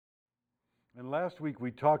And last week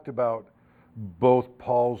we talked about both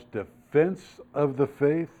Paul's defense of the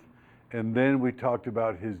faith, and then we talked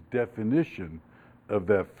about his definition of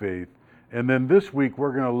that faith. And then this week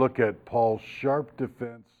we're going to look at Paul's sharp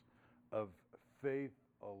defense of faith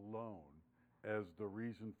alone as the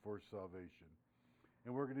reason for salvation.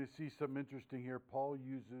 And we're going to see something interesting here. Paul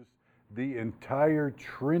uses the entire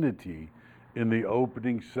Trinity in the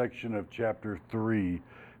opening section of chapter 3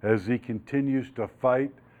 as he continues to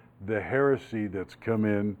fight the heresy that's come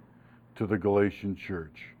in to the Galatian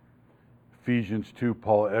church. Ephesians 2,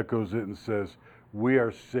 Paul echoes it and says, "We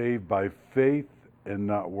are saved by faith and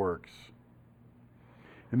not works."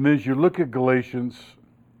 And then as you look at Galatians,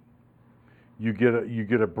 you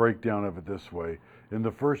get a breakdown of it this way. In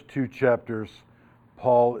the first two chapters,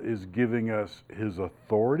 Paul is giving us his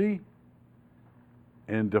authority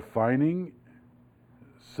and defining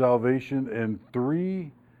salvation.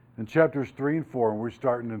 In chapters 3 and 4, and we're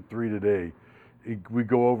starting in 3 today, we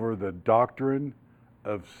go over the doctrine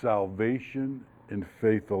of salvation and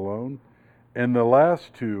faith alone. And the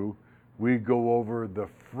last two, we go over the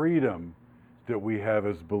freedom that we have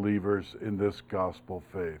as believers in this gospel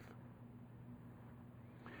faith.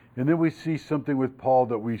 And then we see something with Paul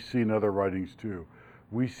that we see in other writings too.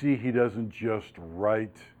 We see he doesn't just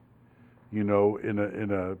write, in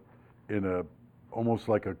a almost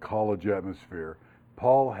like a college atmosphere.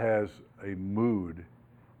 Paul has a mood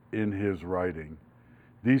in his writing.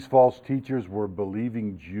 These false teachers were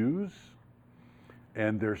believing Jews,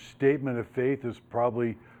 and their statement of faith is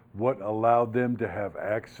probably what allowed them to have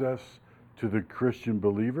access to the Christian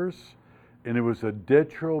believers. And it was a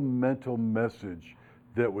detrimental message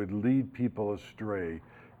that would lead people astray.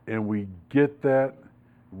 And we get that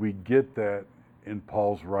in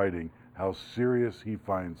Paul's writing, how serious he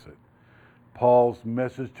finds it. Paul's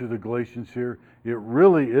message to the Galatians here, it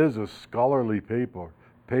really is a scholarly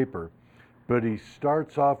paper, but he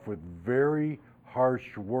starts off with very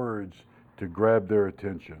harsh words to grab their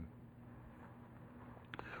attention.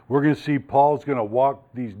 We're going to see Paul's going to walk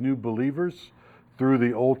these new believers through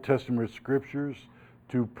the Old Testament scriptures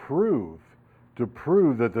to prove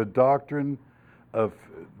that the doctrine of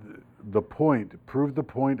the point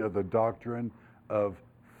of the doctrine of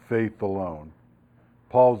faith alone.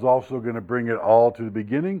 Paul's also going to bring it all to the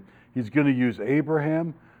beginning. He's going to use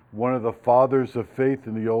Abraham, one of the fathers of faith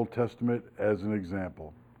in the Old Testament, as an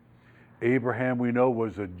example. Abraham, we know,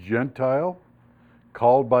 was a Gentile,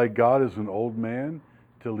 called by God as an old man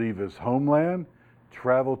to leave his homeland,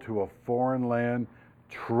 travel to a foreign land,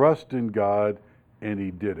 trust in God, and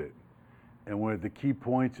he did it. And one of the key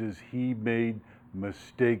points is he made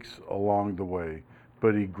mistakes along the way,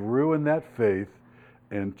 but he grew in that faith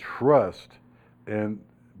and trust, and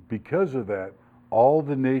because of that, all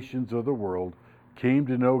the nations of the world came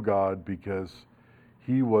to know God because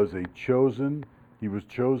he was chosen,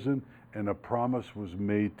 and a promise was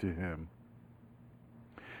made to him.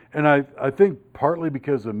 And I think partly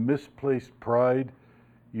because of misplaced pride,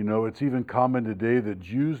 it's even common today that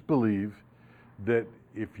Jews believe that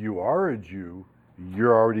if you are a Jew,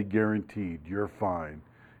 you're already guaranteed, you're fine.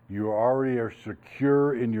 You already are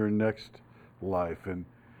secure in your next life. And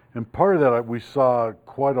part of that we saw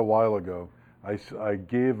quite a while ago. I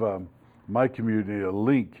gave my community a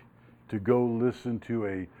link to go listen to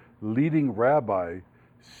a leading rabbi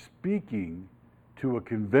speaking to a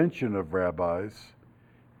convention of rabbis,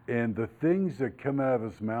 and the things that come out of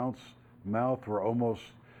his mouth were almost,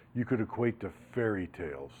 you could equate to fairy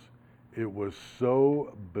tales. It was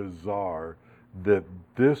so bizarre that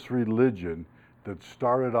this religion that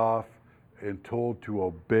started off and told to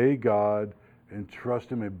obey God and trust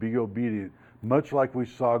him and be obedient, much like we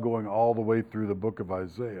saw going all the way through the book of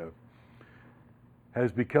Isaiah,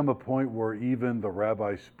 has become a point where even the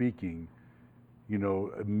rabbi speaking,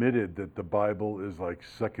 admitted that the Bible is like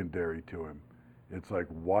secondary to him. It's like,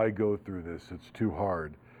 why go through this? It's too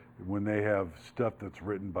hard when they have stuff that's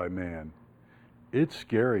written by man. It's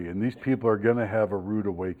scary, and these people are going to have a rude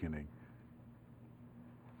awakening.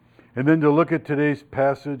 And then to look at today's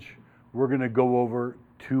passage, we're going to go over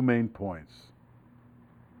two main points.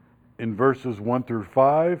 In verses 1 through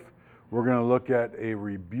 5, we're going to look at a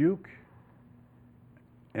rebuke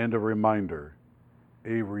and a reminder.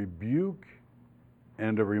 A rebuke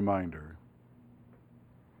and a reminder.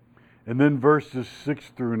 And then verses 6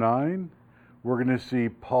 through 9, we're going to see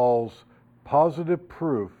Paul's positive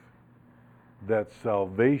proof that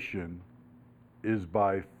salvation is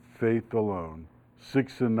by faith alone.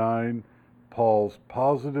 6 and 9, Paul's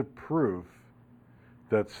positive proof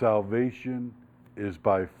that salvation is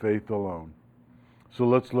by faith alone. So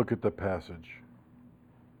let's look at the passage.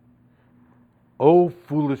 O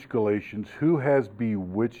foolish Galatians, who has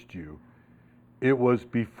bewitched you? It was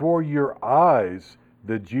before your eyes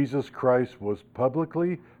that Jesus Christ was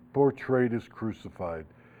publicly portrayed as crucified.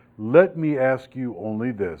 Let me ask you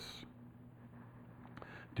only this.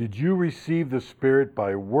 Did you receive the Spirit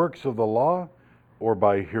by works of the law or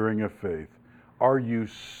by hearing of faith? Are you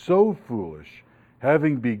so foolish?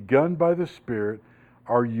 Having begun by the Spirit,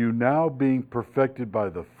 are you now being perfected by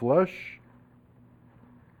the flesh?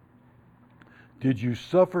 Did you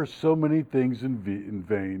suffer so many things in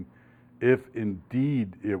vain, if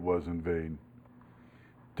indeed it was in vain?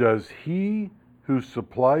 Does he who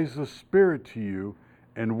supplies the Spirit to you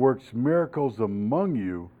and works miracles among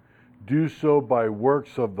you do so by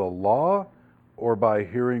works of the law or by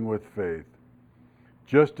hearing with faith?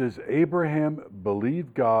 Just as Abraham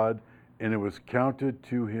believed God and it was counted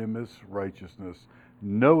to him as righteousness,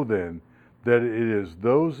 know then that it is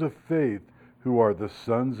those of faith who are the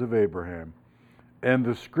sons of Abraham. And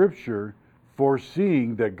the Scripture,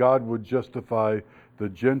 foreseeing that God would justify the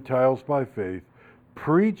Gentiles by faith,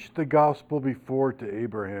 preached the gospel before to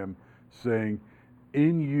Abraham, saying,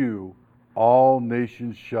 in you all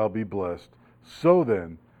nations shall be blessed. So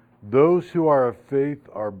then, those who are of faith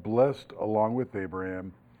are blessed along with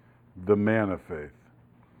Abraham, the man of faith.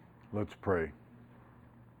 Let's pray.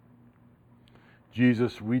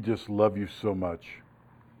 Jesus, we just love you so much.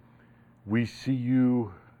 We see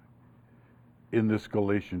you in this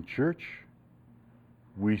Galatian church.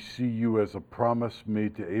 We see you as a promise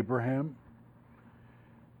made to Abraham.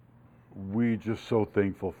 We're just so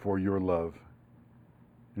thankful for your love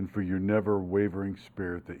and for your never wavering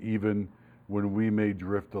spirit, that even when we may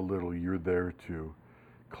drift a little, you're there to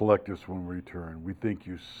collect us when we return. We thank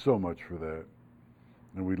you so much for that.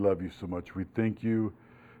 And we love you so much. We thank you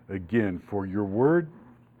again for your word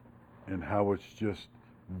and how it's just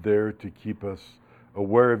there to keep us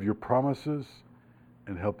aware of your promises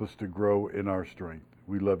and help us to grow in our strength.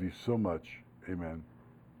 We love you so much. Amen.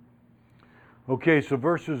 Okay, so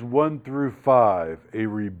verses 1 through 5, a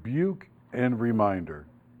rebuke and reminder.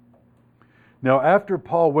 Now, after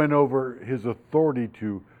Paul went over his authority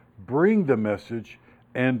to bring the message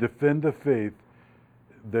and defend the faith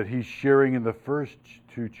that he's sharing in the first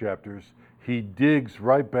 2 chapters, he digs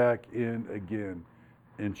right back in again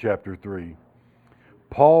in chapter 3.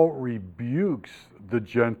 Paul rebukes the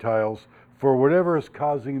Gentiles for whatever is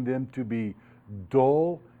causing them to be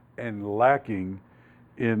dull and lacking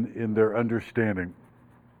in their understanding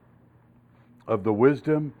of the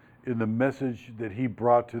wisdom in the message that he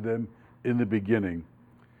brought to them in the beginning.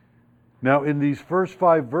 Now, in these first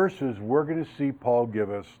 5 verses, we're going to see Paul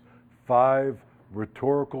give us 5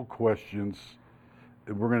 rhetorical questions,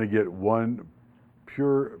 and we're going to get one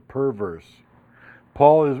per verse.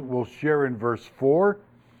 Paul will share in verse 4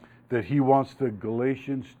 that he wants the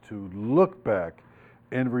Galatians to look back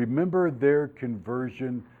and remember their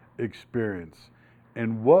conversion experience.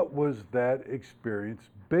 And what was that experience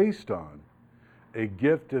based on? A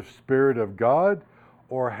gift of Spirit of God,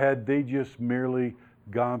 or had they just merely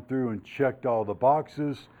gone through and checked all the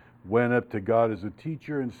boxes, went up to God as a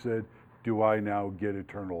teacher and said, do I now get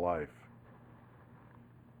eternal life?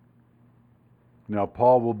 Now,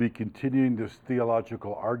 Paul will be continuing this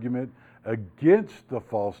theological argument against the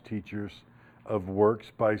false teachers of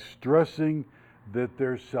works by stressing that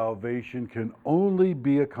their salvation can only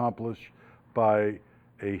be accomplished by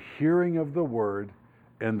a hearing of the word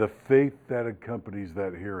and the faith that accompanies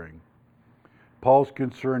that hearing. Paul's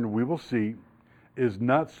concern, we will see, is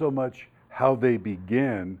not so much how they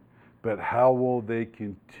began, but how will they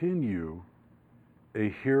continue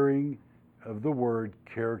a hearing of the word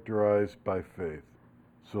characterized by faith.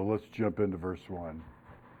 So let's jump into verse 1.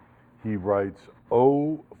 He writes,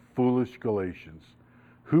 O foolish Galatians,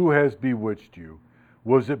 who has bewitched you?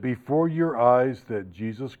 Was it before your eyes that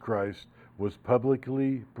Jesus Christ was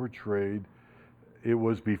publicly portrayed? It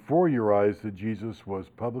was before your eyes that Jesus was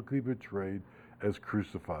publicly portrayed as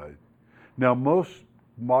crucified. Now, most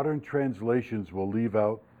modern translations will leave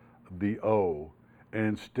out the O and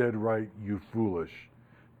instead write, you foolish.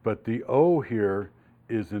 But the O here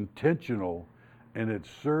is intentional, and it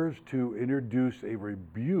serves to introduce a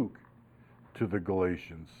rebuke to the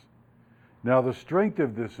Galatians. Now, the strength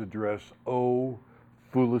of this address, O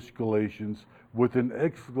foolish Galatians, with an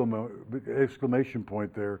exclamation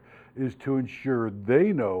point there, is to ensure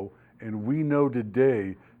they know, and we know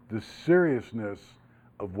today, the seriousness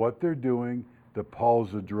of what they're doing that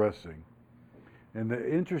Paul's addressing. And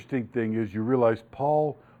the interesting thing is, you realize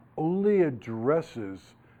Paul only addresses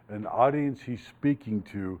an audience he's speaking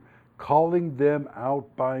to, calling them out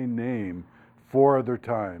by name 4 other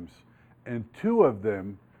times. And 2 of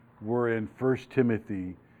them were in 1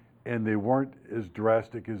 Timothy, and they weren't as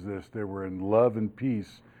drastic as this. They were in love and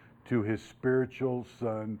peace to his spiritual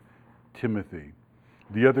son, Timothy.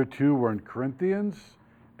 The other two were in Corinthians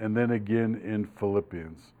and then again in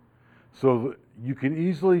Philippians. So you can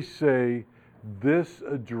easily say this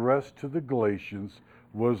address to the Galatians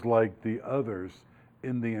was like the others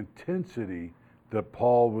in the intensity that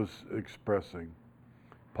Paul was expressing.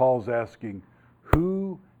 Paul's asking,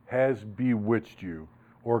 who has bewitched you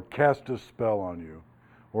or cast a spell on you?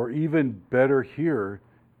 Or even better here,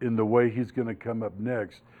 in the way he's going to come up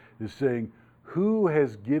next, is saying, who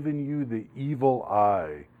has given you the evil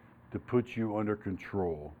eye to put you under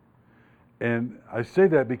control? And I say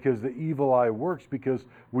that because the evil eye works, because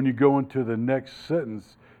when you go into the next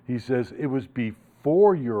sentence, he says, it was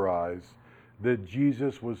before your eyes that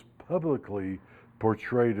Jesus was publicly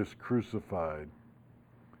portrayed as crucified.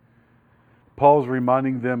 Paul's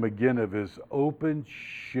reminding them again of his open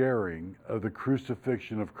sharing of the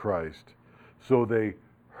crucifixion of Christ. So they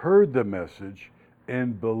heard the message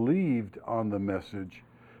and believed on the message,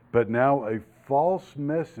 but now a false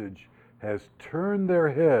message has turned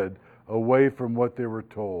their head away from what they were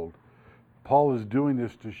told. Paul is doing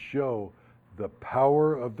this to show the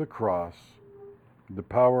power of the cross, the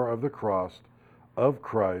power of the cross of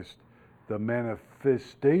Christ, the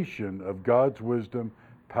manifestation of God's wisdom,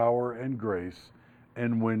 power, and grace.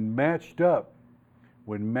 And when matched up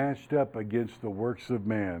against the works of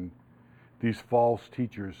man, these false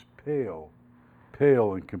teachers pale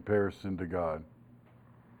in comparison to God.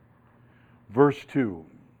 Verse 2,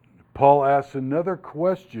 Paul asks another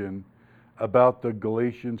question about the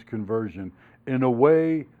Galatians' conversion in a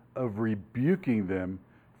way of rebuking them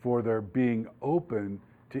for their being open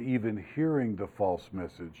to even hearing the false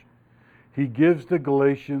message. He gives the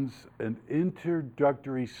Galatians an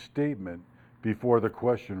introductory statement before the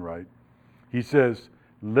question, right? He says,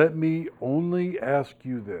 let me only ask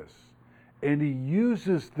you this. And he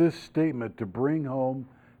uses this statement to bring home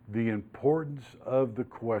the importance of the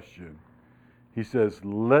question. He says,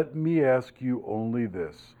 let me ask you only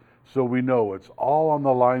this. So we know it's all on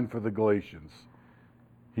the line for the Galatians.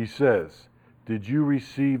 He says, did you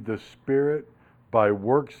receive the Spirit by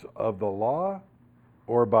works of the law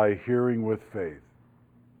or by hearing with faith?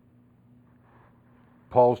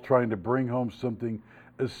 Paul's trying to bring home something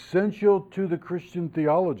essential to the Christian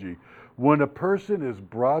theology. When a person is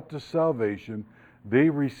brought to salvation, they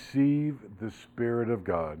receive the Spirit of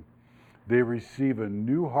God. They receive a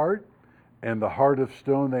new heart, and the heart of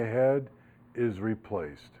stone they had is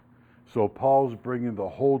replaced. So Paul's bringing the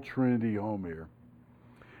whole Trinity home here.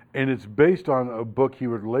 And it's based on a book he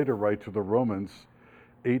would later write to the Romans,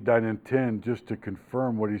 8, 9, and 10, just to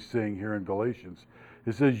confirm what he's saying here in Galatians.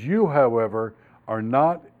 It says, you, however, are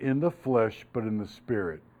not in the flesh, but in the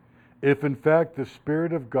Spirit. If in fact the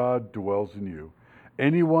Spirit of God dwells in you,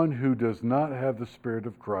 anyone who does not have the Spirit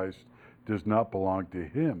of Christ does not belong to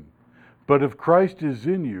him. But if Christ is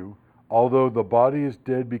in you, although the body is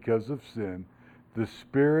dead because of sin, the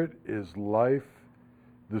Spirit is life.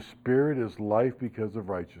 The Spirit is life because of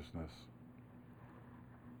righteousness.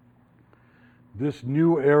 This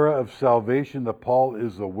new era of salvation that Paul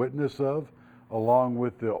is a witness of, along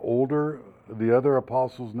with the other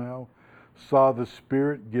apostles now, saw the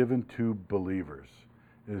Spirit given to believers.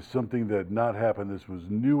 It is something that had not happened. This was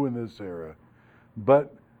new in this era.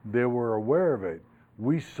 But they were aware of it.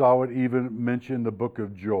 We saw it even mentioned in the book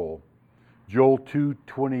of Joel. Joel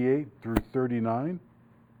 2:28 through 39.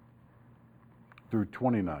 Through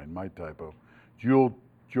 29, my typo. Joel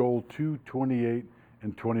 2:28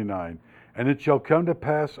 and 29. And it shall come to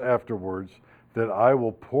pass afterwards that I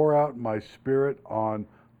will pour out my Spirit on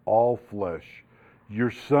all flesh.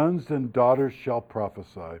 Your sons and daughters shall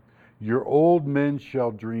prophesy. Your old men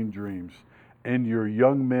shall dream dreams, and your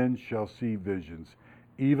young men shall see visions,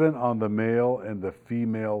 even on the male and the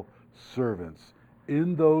female servants.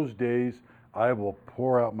 In those days I will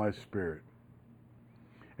pour out my Spirit.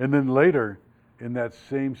 And then later, in that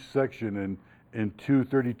same section in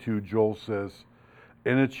 2:32, Joel says,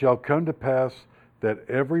 and it shall come to pass that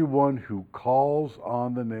everyone who calls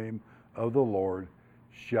on the name of the Lord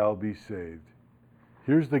shall be saved.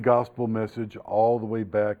 Here's the gospel message all the way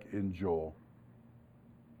back in Joel.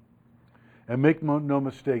 And make no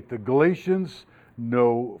mistake, the Galatians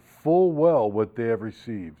know full well what they have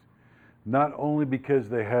received. Not only because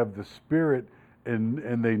they have the Spirit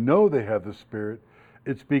and they know they have the Spirit,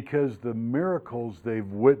 it's because the miracles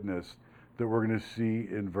they've witnessed that we're going to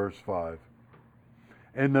see in verse 5.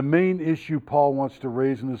 And the main issue Paul wants to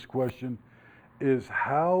raise in this question is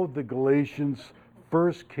how the Galatians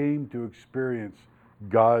first came to experience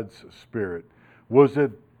God's Spirit. Was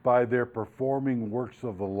it by their performing works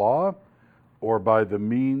of the law or by the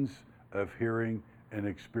means of hearing and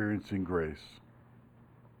experiencing grace?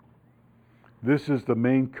 This is the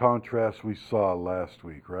main contrast we saw last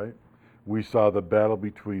week, right? We saw the battle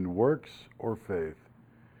between works or faith.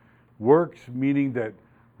 Works meaning that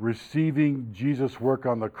receiving Jesus' work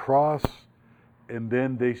on the cross, and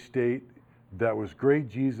then they state, that was great,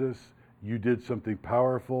 Jesus, you did something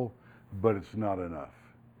powerful, but it's not enough.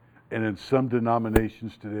 And in some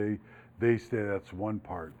denominations today, they say that's one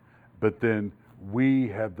part. But then we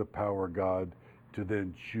have the power, God, to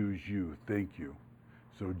then choose you. Thank you.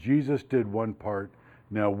 So Jesus did one part.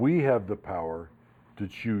 Now we have the power to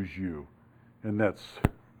choose you. And that's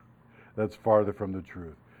farther from the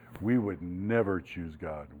truth. We would never choose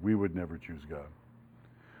God. We would never choose God.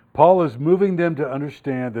 Paul is moving them to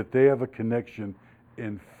understand that they have a connection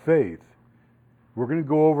in faith. We're going to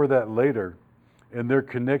go over that later. And their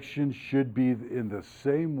connection should be in the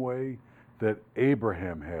same way that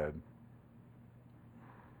Abraham had.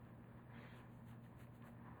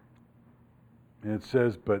 And it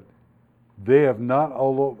says, but they have not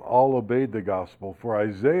all obeyed the gospel. For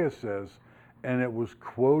Isaiah says, and it was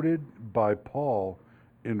quoted by Paul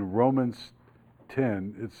in Romans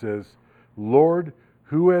 10, it says, Lord,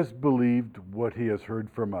 who has believed what he has heard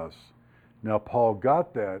from us? Now, Paul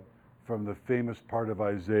got that from the famous part of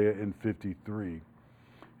Isaiah in 53.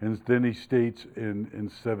 And then he states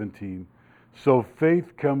in 17, so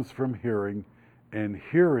faith comes from hearing, and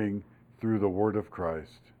hearing through the word of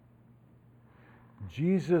Christ.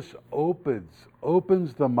 Jesus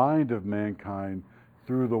opens the mind of mankind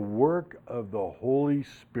through the work of the Holy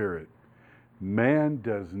Spirit. Man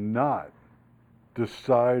does not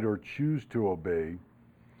decide or choose to obey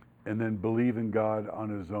and then believe in God on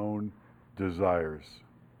his own desires.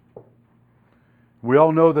 We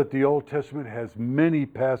all know that the Old Testament has many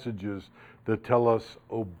passages that tell us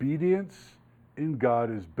obedience in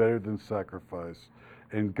God is better than sacrifice,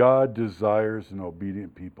 and God desires an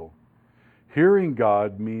obedient people. Hearing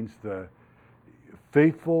God means the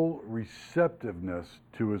faithful receptiveness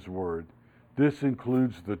to his word. This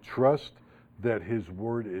includes the trust that his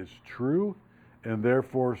word is true, and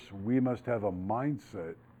therefore we must have a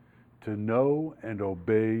mindset to know and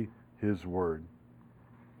obey his word.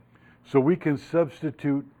 So we can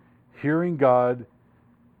substitute hearing God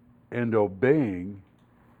and obeying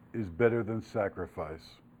is better than sacrifice.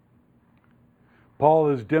 Paul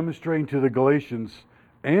is demonstrating to the Galatians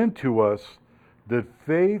and to us that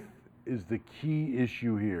faith is the key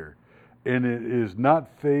issue here. And it is not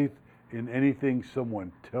faith in anything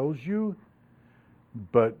someone tells you,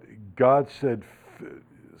 but God said,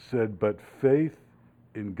 but faith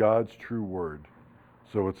in God's true word.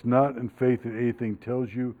 So it's not in faith in anything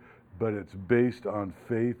tells you, but it's based on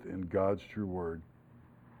faith in God's true word.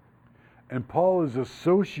 And Paul is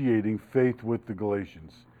associating faith with the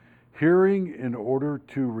Galatians, hearing in order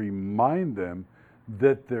to remind them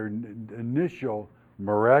that their initial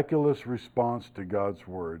miraculous response to God's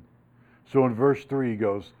word. So in verse 3 he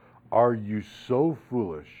goes, are you so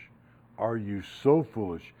foolish? Are you so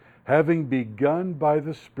foolish? Having begun by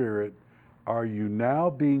the Spirit, are you now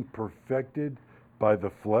being perfected by the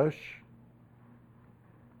flesh?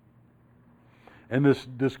 And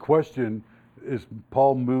this question is,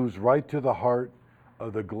 Paul moves right to the heart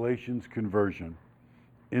of the Galatians' conversion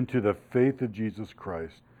into the faith of Jesus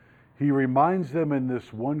Christ. He reminds them in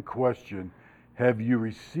this one question, have you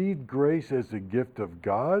received grace as a gift of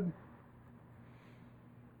God?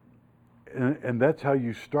 And that's how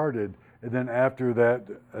you started. And then after that,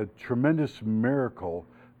 a tremendous miracle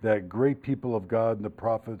that great people of God and the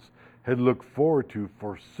prophets had looked forward to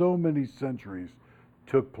for so many centuries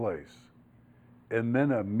took place. And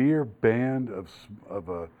then a mere band of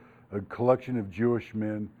a collection of Jewish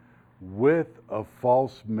men with a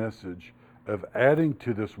false message of adding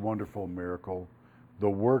to this wonderful miracle the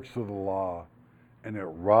works of the law, and it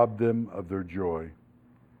robbed them of their joy.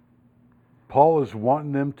 Paul is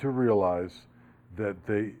wanting them to realize that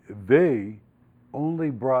they only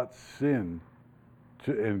brought sin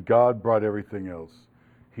and God brought everything else.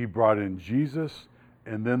 He brought in Jesus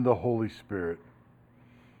and then the Holy Spirit.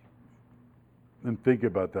 And think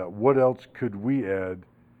about that. What else could we add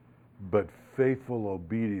but faithful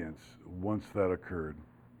obedience once that occurred?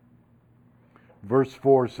 Verse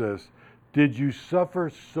 4 says, did you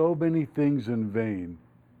suffer so many things in vain,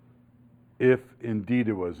 if indeed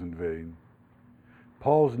it was in vain?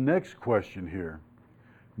 Paul's next question here,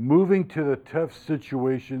 moving to the tough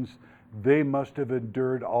situations they must have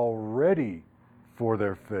endured already for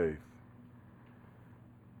their faith.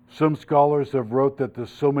 Some scholars have wrote that the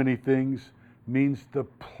so many things means the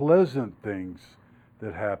pleasant things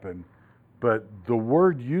that happen, but the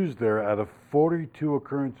word used there, out of 42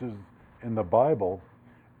 occurrences in the Bible,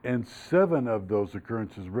 and 7 of those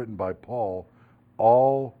occurrences written by Paul,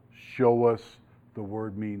 all show us the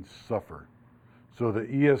word means suffer. So the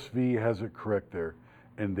ESV has it correct there,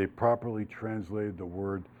 and they properly translated the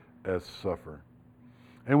word as suffer.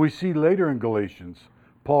 And we see later in Galatians,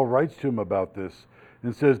 Paul writes to him about this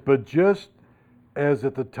and says, but just as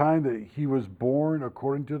at the time that he was born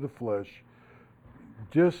according to the flesh,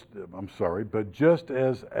 but just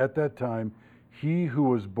as at that time he who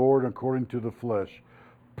was born according to the flesh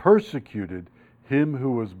persecuted him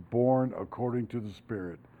who was born according to the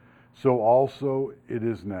Spirit, so also it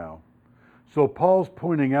is now. So Paul's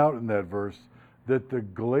pointing out in that verse that the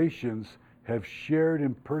Galatians have shared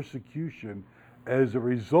in persecution as a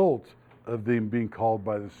result of them being called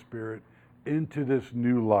by the Spirit into this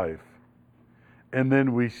new life. And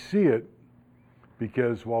then we see it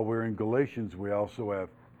because while we're in Galatians, we also have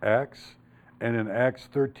Acts. And in Acts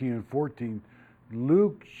 13 and 14,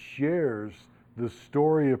 Luke shares the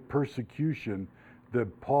story of persecution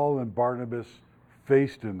that Paul and Barnabas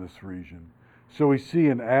faced in this region. So we see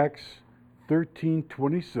in Acts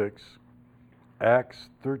 13:26,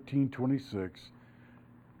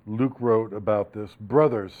 Luke wrote about this,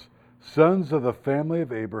 brothers, sons of the family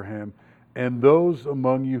of Abraham, and those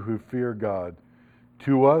among you who fear God,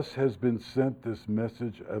 to us has been sent this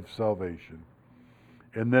message of salvation.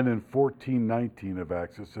 And then in 14:19 of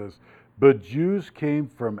Acts it says, but Jews came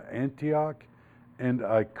from Antioch and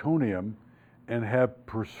Iconium and have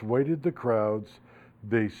persuaded the crowds.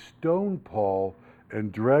 They stoned Paul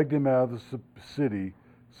and dragged him out of the city,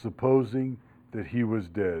 supposing that he was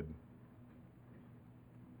dead.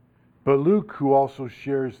 But Luke, who also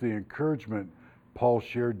shares the encouragement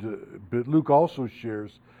Luke also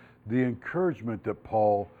shares the encouragement that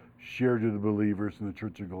Paul shared to the believers in the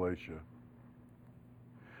church of Galatia.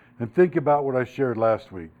 And think about what I shared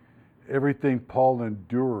last week. Everything Paul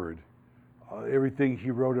endured, everything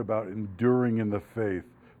he wrote about enduring in the faith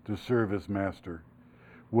to serve his master.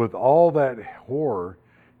 With all that horror,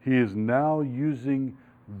 he is now using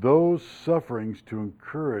those sufferings to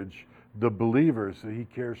encourage the believers that he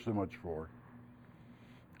cares so much for.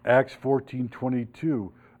 Acts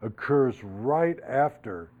 14:22 occurs right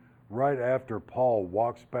after Paul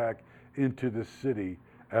walks back into the city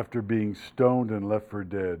after being stoned and left for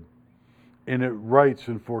dead. And it writes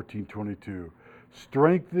in 14:22,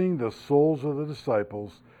 strengthening the souls of the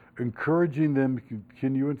disciples, encouraging them to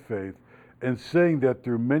continue in faith, and saying that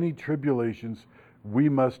through many tribulations we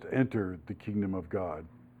must enter the kingdom of God.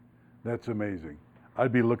 That's amazing.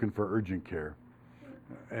 I'd be looking for urgent care.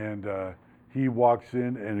 And he walks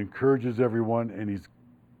in and encourages everyone, and he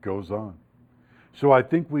goes on. So I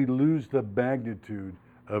think we lose the magnitude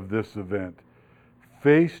of this event.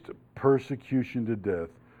 Faced persecution to death,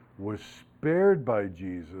 was spared by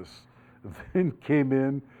Jesus, then came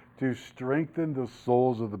in to strengthen the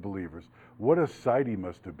souls of the believers. What a sight he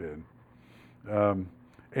must have been. And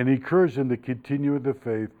he encouraged them to continue in the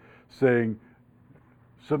faith, saying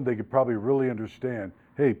something they could probably really understand.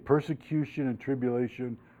 Hey, persecution and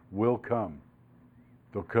tribulation will come.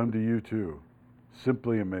 They'll come to you too.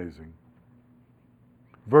 Simply amazing.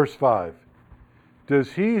 Verse 5.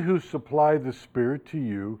 Does he who supplied the Spirit to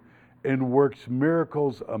you and works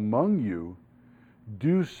miracles among you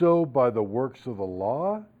do so by the works of the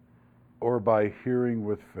law or by hearing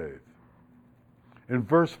with faith? In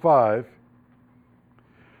verse 5,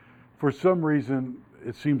 for some reason,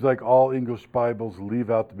 it seems like all English Bibles leave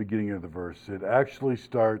out the beginning of the verse. It actually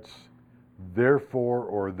starts, therefore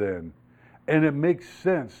or then. And it makes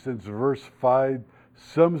sense since verse 5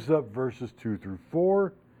 sums up verses 2 through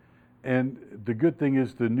 4. And the good thing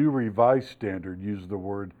is the New Revised Standard uses the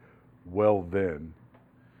word well then.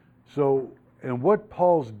 So, and what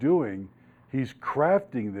Paul's doing, he's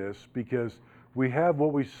crafting this because we have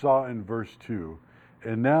what we saw in verse 2.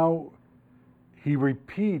 And now he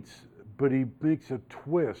repeats, but he makes a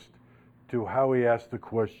twist to how he asked the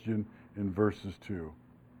question in verses 2.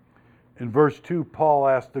 In verse 2, Paul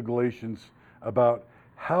asked the Galatians about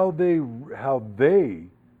how they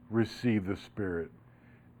receive the Spirit.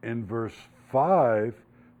 In verse 5,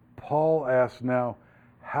 Paul asks now,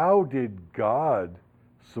 how did God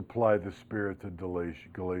supply the Spirit to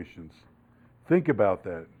Galatians? Think about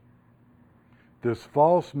that. This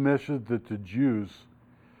false message that the Jews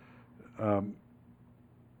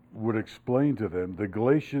would explain to them, the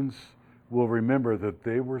Galatians will remember that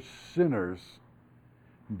they were sinners.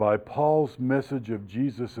 By Paul's message of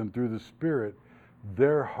Jesus and through the Spirit,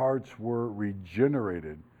 their hearts were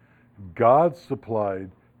regenerated. God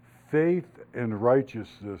supplied faith and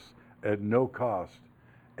righteousness at no cost.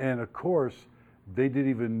 And of course, they didn't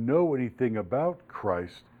even know anything about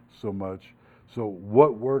Christ so much. So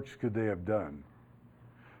what works could they have done?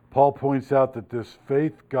 Paul points out that this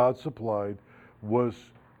faith God supplied was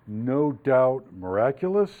no doubt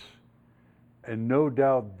miraculous, and no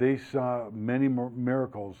doubt they saw many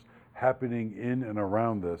miracles happening in and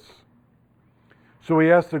around this. So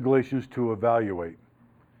he asked the Galatians to evaluate.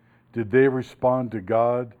 Did they respond to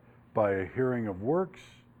God by a hearing of works,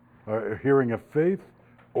 or a hearing of faith,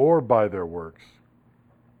 or by their works?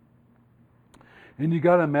 And you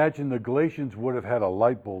got to imagine the Galatians would have had a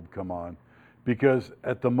light bulb come on, because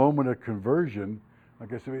at the moment of conversion,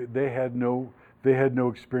 like I said, they had no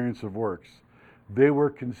experience of works. They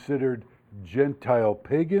were considered Gentile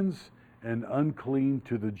pagans and unclean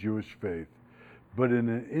to the Jewish faith. But in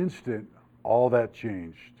an instant, all that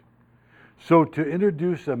changed. So to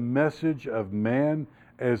introduce a message of man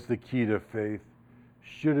as the key to faith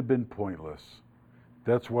should have been pointless.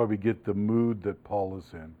 That's why we get the mood that Paul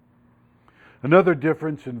is in. Another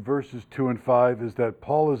difference in verses 2 and 5 is that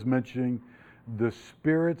Paul is mentioning the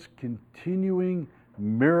Spirit's continuing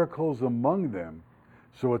miracles among them.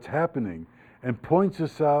 So it's happening, and points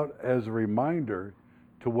us out as a reminder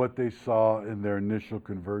to what they saw in their initial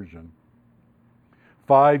conversion.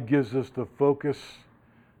 5 gives us the focus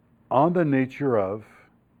on the nature of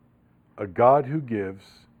a God who gives.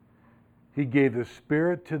 He gave the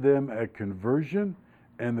Spirit to them at conversion,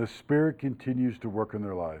 and the Spirit continues to work in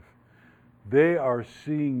their life. They are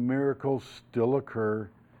seeing miracles still occur,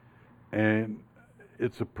 and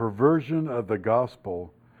it's a perversion of the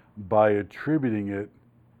gospel by attributing it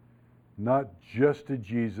not just to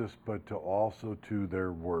Jesus, but to also to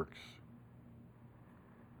their works.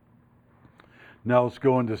 Now let's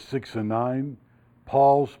go into 6 and 9.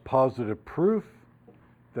 Paul's positive proof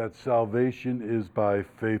that salvation is by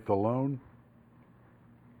faith alone.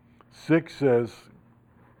 6 says,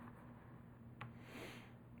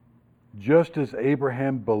 just as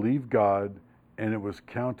Abraham believed God, and it was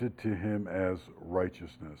counted to him as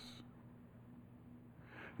righteousness.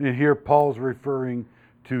 And here Paul's referring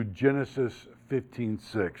to Genesis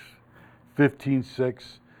 15:6.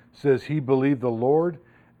 15:6 says he believed the Lord,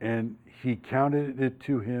 and he counted it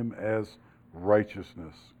to him as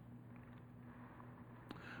righteousness.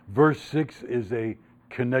 Verse 6 is a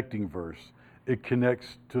connecting verse. It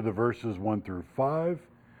connects to the verses 1 through 5,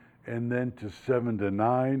 and then to 7 to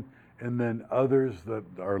 9, and then others that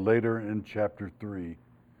are later in chapter 3.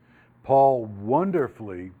 Paul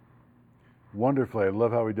wonderfully, I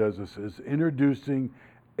love how he does this, is introducing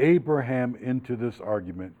Abraham into this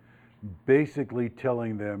argument, basically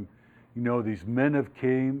telling them, you know, these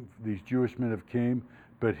Jewish men have came,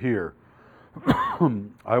 but here,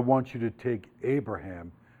 I want you to take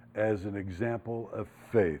Abraham as an example of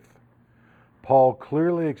faith. Paul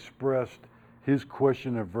clearly expressed his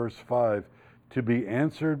question of verse 5 to be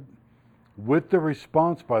answered with the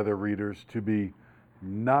response by the readers to be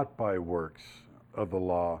not by works of the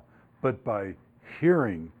law, but by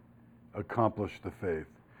hearing accomplish the faith.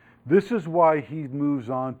 This is why he moves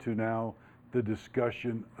on to now the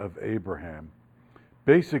discussion of Abraham.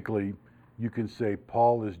 Basically, you can say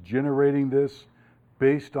Paul is generating this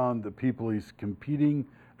based on the people he's competing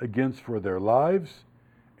against for their lives,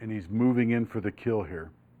 and he's moving in for the kill here.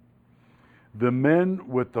 The men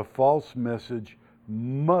with the false message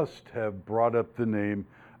must have brought up the name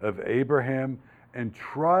of Abraham and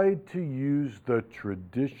tried to use the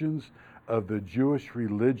traditions of the Jewish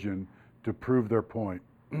religion to prove their point.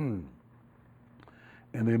 And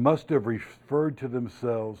they must have referred to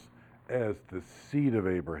themselves as the seed of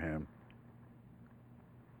Abraham.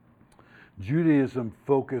 Judaism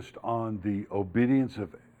focused on the obedience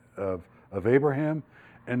of Abraham,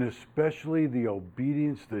 and especially the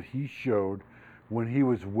obedience that he showed when he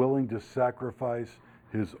was willing to sacrifice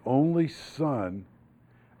his only son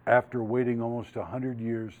after waiting almost 100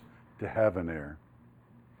 years to have an heir.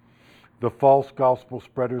 The false gospel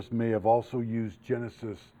spreaders may have also used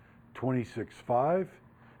Genesis 26:5.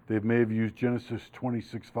 They may have used Genesis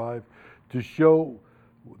 26:5 to show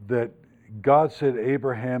that God said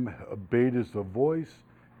Abraham obeyed his voice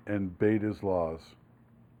and obeyed his laws.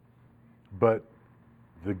 But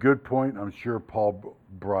the good point I'm sure Paul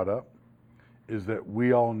brought up is that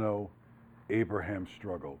we all know Abraham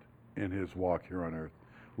struggled in his walk here on earth,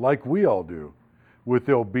 like we all do. With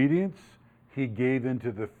obedience, he gave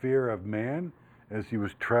into the fear of man as he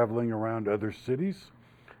was traveling around other cities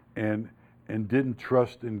and didn't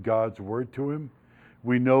trust in God's word to him.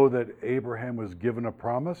 We know that Abraham was given a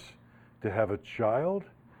promise to have a child,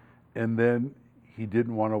 and then he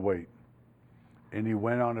didn't want to wait. And he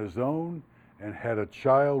went on his own and had a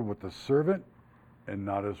child with a servant and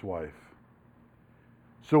not his wife.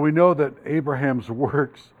 So we know that Abraham's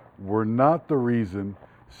works were not the reason,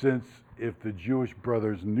 since if the Jewish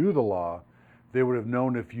brothers knew the law, they would have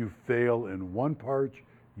known if you fail in one part,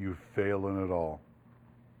 you fail in it all.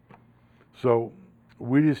 So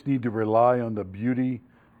we just need to rely on the beauty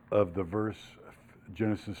of the verse,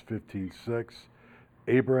 Genesis 15:6.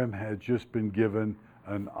 Abraham had just been given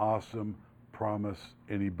an awesome promise,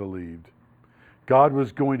 and he believed. God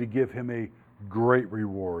was going to give him a great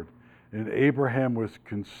reward. And Abraham was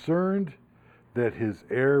concerned that his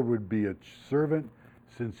heir would be a servant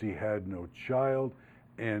since he had no child.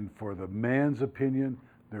 And for the man's opinion,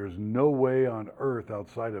 there's no way on earth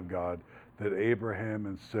outside of God that Abraham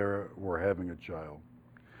and Sarah were having a child.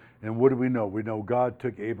 And what do we know? We know God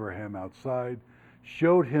took Abraham outside,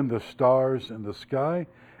 showed him the stars in the sky,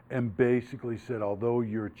 and basically said, although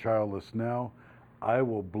you're childless now, I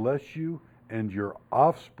will bless you, and your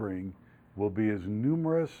offspring will be as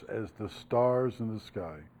numerous as the stars in the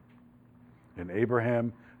sky. And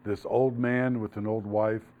Abraham, this old man with an old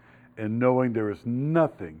wife, and knowing there is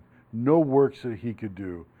nothing, no works that he could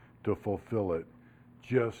do to fulfill it,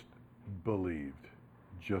 just believed.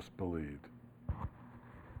 Just believed.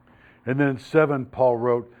 And then 7, Paul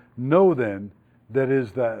wrote, know then that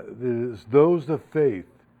it is those of faith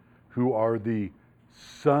who are the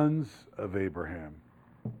sons of Abraham.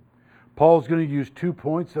 Paul's going to use 2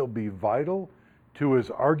 points that will be vital to his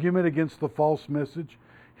argument against the false message.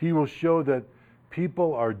 He will show that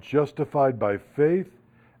people are justified by faith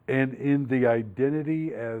and in the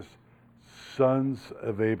identity as sons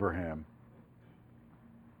of Abraham.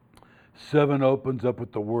 7 opens up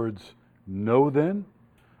with the words, know then.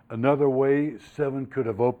 Another way 7 could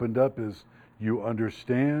have opened up is you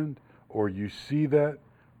understand, or you see that,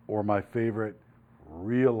 or my favorite,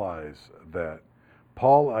 realize that.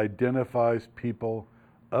 Paul identifies people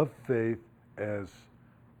of faith as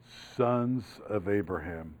sons of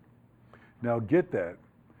Abraham. Now get that.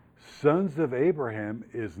 Sons of Abraham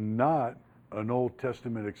is not an Old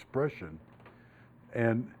Testament expression.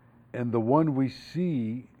 And the one we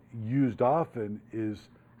see used often is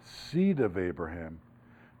seed of Abraham.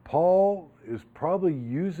 Paul is probably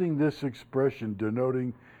using this expression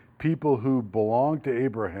denoting people who belong to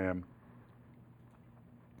Abraham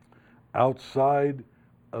outside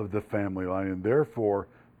of the family line and therefore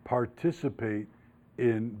participate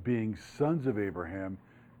in being sons of Abraham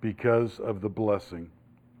because of the blessing.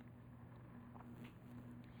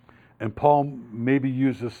 And Paul maybe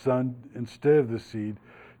used the son instead of the seed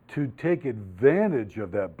to take advantage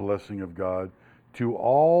of that blessing of God to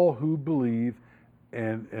all who believe,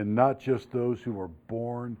 and not just those who were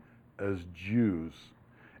born as Jews,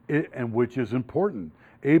 and which is important.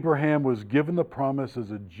 Abraham was given the promise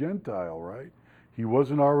as a Gentile, right? He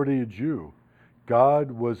wasn't already a Jew.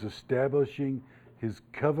 God was establishing his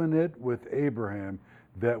covenant with Abraham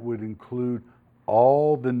that would include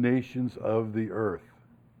all the nations of the earth.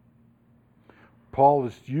 Paul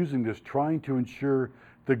is using this, trying to ensure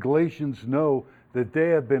the Galatians know that they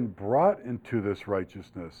have been brought into this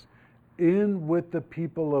righteousness in with the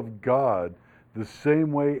people of God the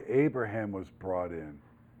same way Abraham was brought in,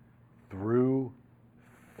 through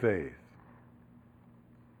faith.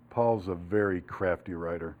 Paul's a very crafty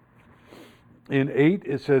writer. In 8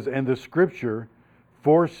 it says, and the scripture,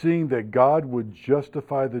 foreseeing that God would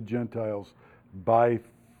justify the Gentiles by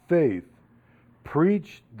faith,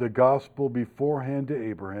 preached the gospel beforehand to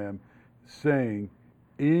Abraham, saying,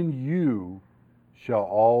 in you shall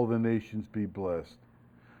all the nations be blessed.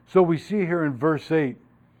 So we see here in verse 8,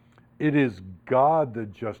 it is God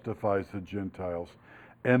that justifies the Gentiles,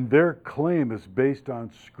 and their claim is based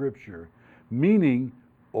on Scripture, meaning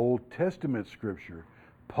Old Testament Scripture.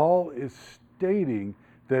 Paul is stating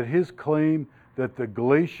that his claim that the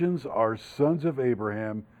Galatians are sons of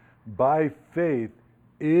Abraham by faith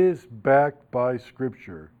is backed by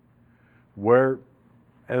Scripture, whereas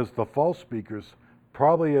the false speakers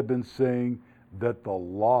probably have been saying that the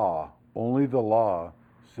law, only the law,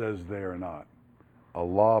 says they are not. A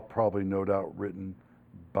law probably no doubt written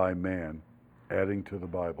by man, adding to the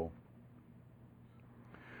Bible.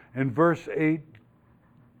 And verse 8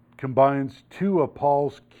 combines 2 of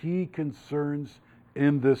Paul's key concerns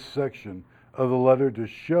in this section of the letter to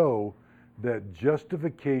show that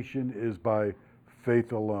justification is by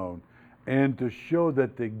faith alone, and to show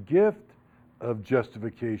that the gift of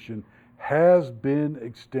justification has been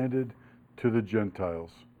extended to the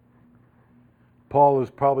Gentiles. Paul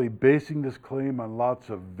is probably basing this claim on lots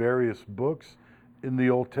of various books in the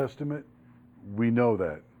Old Testament. We know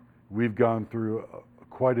that. We've gone through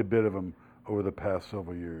quite a bit of them over the past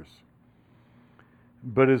several years.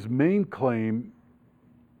 But his main claim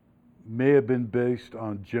may have been based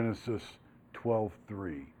on Genesis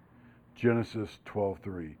 12:3. Genesis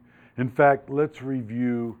 12:3. In fact, let's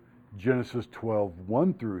review Genesis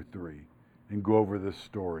 12:1 through 3 and go over this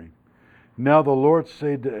story. Now the Lord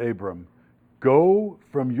said to Abram, Go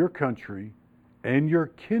from your country and your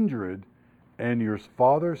kindred and your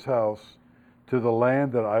father's house to the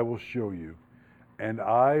land that I will show you, and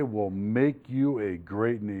I will make you a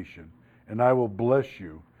great nation, and I will bless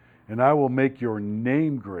you, and I will make your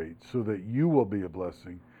name great so that you will be a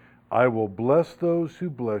blessing. I will bless those who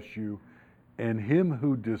bless you, and him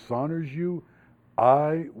who dishonors you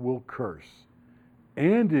I will curse.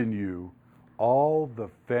 And in you all the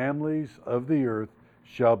families of the earth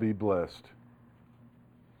shall be blessed.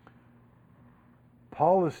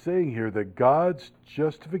 Paul is saying here that God's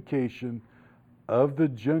justification of the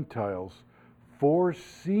Gentiles,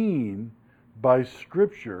 foreseen by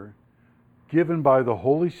Scripture, given by the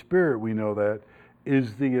Holy Spirit, we know that,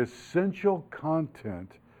 is the essential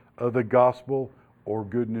content of the gospel or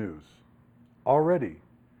good news. Already,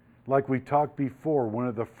 like we talked before, one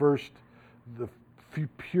of the first, the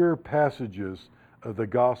pure passages of the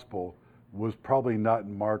gospel was probably not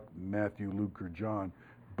in Mark, Matthew, Luke, or John,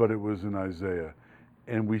 but it was in Isaiah.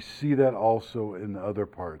 And we see that also in the other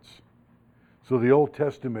parts. So the Old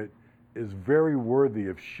Testament is very worthy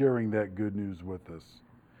of sharing that good news with us.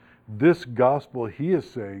 This gospel, he is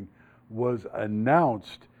saying, was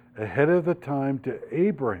announced ahead of the time to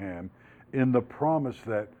Abraham in the promise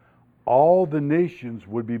that all the nations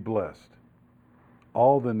would be blessed.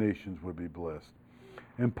 All the nations would be blessed.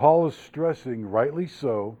 And Paul is stressing, rightly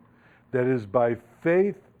so, that it is by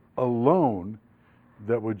faith alone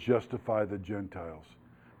that would justify the Gentiles.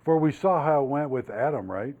 For we saw how it went with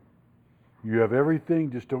Adam, right? You have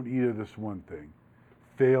everything, just don't eat of this one thing.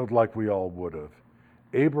 Failed like we all would have.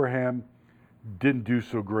 Abraham didn't do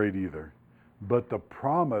so great either. But the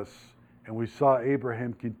promise, and we saw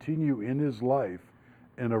Abraham continue in his life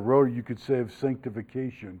in a road, you could say, of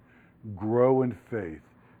sanctification, grow in faith,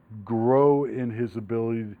 grow in his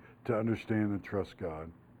ability to understand and trust God.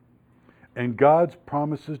 And God's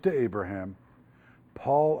promises to Abraham,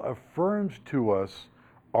 Paul affirms to us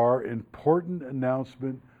our important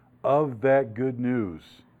announcement of that good news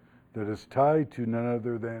that is tied to none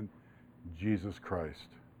other than Jesus Christ.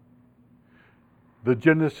 The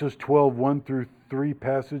Genesis 12:1-3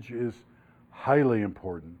 passage is highly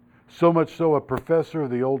important. So much so, a professor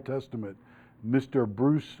of the Old Testament, Mr.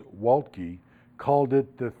 Bruce Waltke, called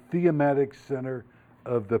it the thematic center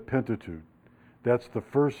of the Pentateuch. That's the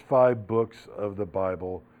first 5 books of the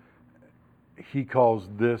Bible. He calls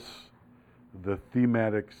this the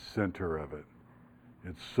thematic center of it.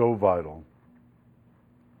 It's so vital.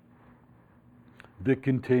 That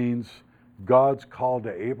contains God's call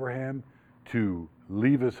to Abraham to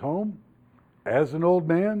leave his home as an old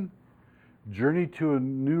man, journey to a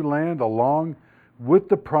new land, along with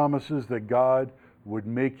the promises that God would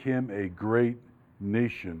make him a great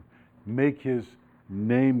nation, make his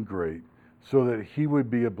name great, so that he would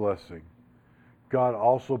be a blessing. God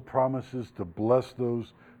also promises to bless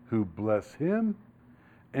those who bless him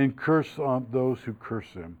and curse on those who curse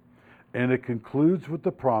him. And it concludes with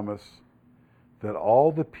the promise that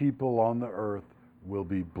all the people on the earth will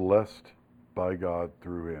be blessed by God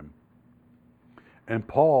through him. And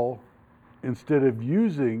Paul, instead of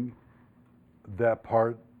using that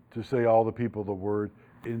part to say all the people of the word,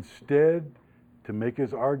 instead, to make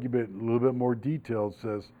his argument a little bit more detailed,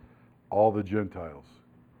 says all the Gentiles.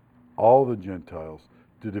 All the Gentiles,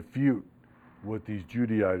 to defute what these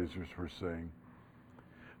Judaizers were saying.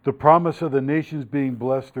 The promise of the nations being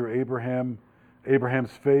blessed through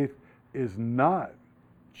Abraham's faith, is not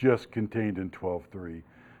just contained in 12:3.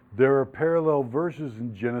 There are parallel verses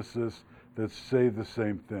in Genesis that say the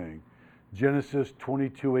same thing. Genesis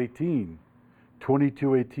 22:18.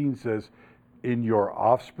 22:18 says, "In your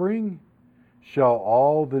offspring shall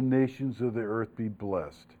all the nations of the earth be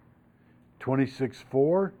blessed."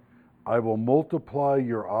 26:4, "I will multiply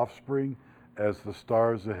your offspring as the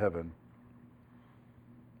stars of heaven."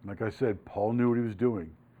 Like I said, Paul knew what he was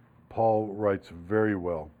doing. Paul writes very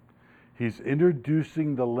well. He's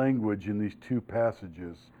introducing the language in these 2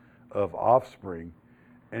 passages of offspring,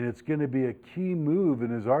 and it's going to be a key move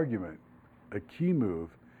in his argument, a key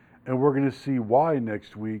move. And we're going to see why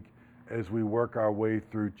next week as we work our way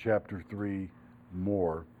through chapter 3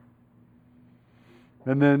 more.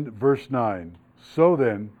 And then verse 9, "So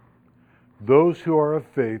then, those who are of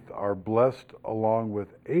faith are blessed along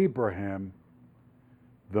with Abraham,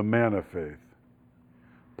 the man of faith."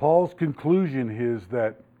 Paul's conclusion is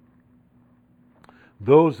that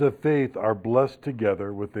those of faith are blessed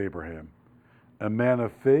together with Abraham, a man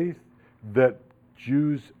of faith that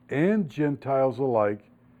Jews and Gentiles alike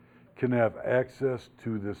can have access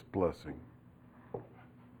to this blessing.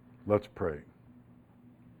 Let's pray.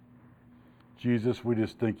 Jesus, we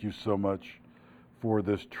just thank you so much for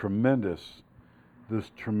this tremendous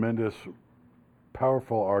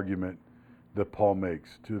powerful argument that Paul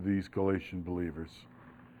makes to these Galatian believers.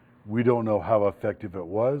 We don't know how effective it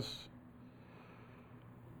was,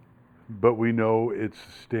 but we know it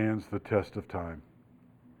stands the test of time.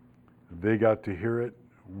 They got to hear it,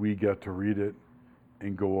 we got to read it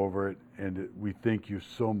and go over it, and we thank you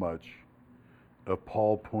so much of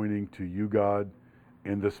Paul pointing to you, God,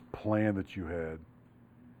 and this plan that you had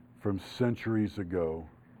from centuries ago,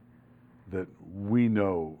 that we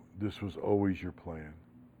know this was always your plan,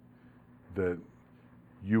 that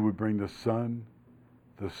you would bring the Son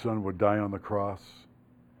would die on the cross,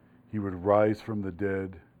 he would rise from the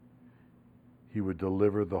dead, he would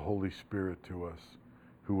deliver the Holy Spirit to us,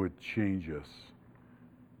 who would change us.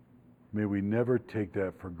 May we never take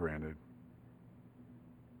that for granted.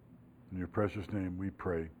 In your precious name we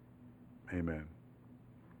pray. Amen.